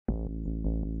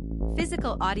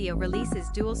Physical Audio releases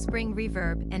dual spring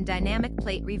reverb and dynamic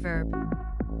plate reverb.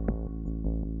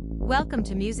 Welcome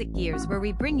to Music Gears, where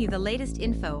we bring you the latest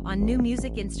info on new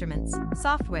music instruments,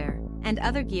 software, and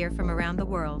other gear from around the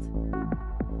world.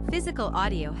 Physical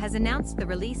Audio has announced the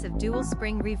release of dual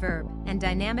spring reverb and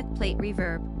dynamic plate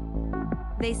reverb.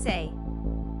 They say,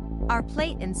 "Our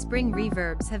plate and spring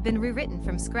reverbs have been rewritten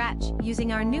from scratch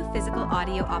using our new Physical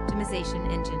Audio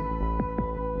Optimization Engine.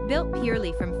 Built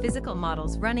purely from physical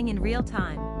models running in real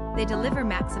time, they deliver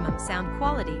maximum sound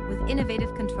quality with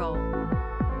innovative control.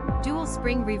 Dual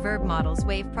spring reverb models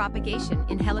wave propagation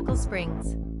in helical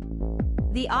springs.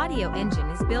 The audio engine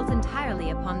is built entirely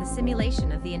upon the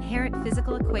simulation of the inherent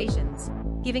physical equations,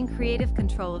 giving creative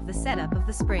control of the setup of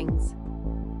the springs.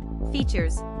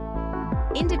 Features: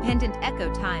 independent echo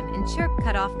time and chirp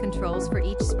cutoff controls for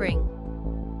each spring.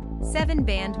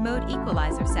 7-band mode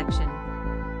equalizer section.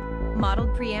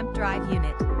 Modeled preamp drive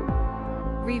unit.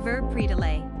 Reverb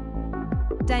pre-delay.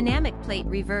 Dynamic plate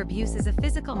reverb uses a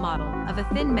physical model of a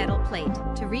thin metal plate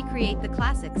to recreate the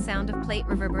classic sound of plate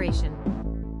reverberation.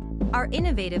 Our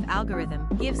innovative algorithm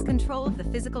gives control of the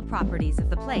physical properties of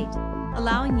the plate,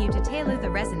 allowing you to tailor the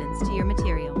resonance to your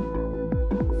material.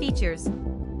 Features: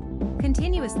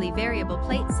 continuously variable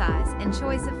plate size and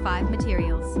choice of 5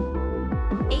 materials.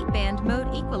 8-band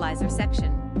mode equalizer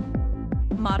section.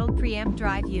 Modeled preamp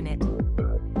drive unit.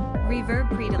 Reverb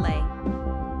pre-delay.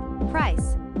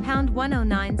 Price: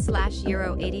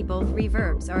 £109/€80. Both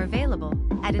reverbs are available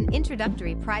at an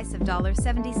introductory price of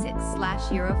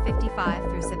 $76/€55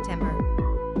 through September.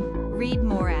 Read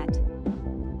more at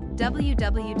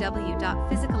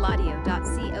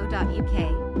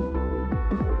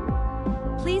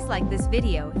www.physicalaudio.co.uk. Please like this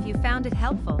video if you found it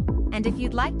helpful, and if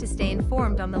you'd like to stay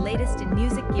informed on the latest in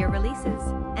music gear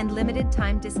releases and limited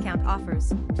time discount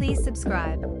offers, please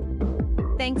subscribe.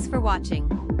 Thanks for watching.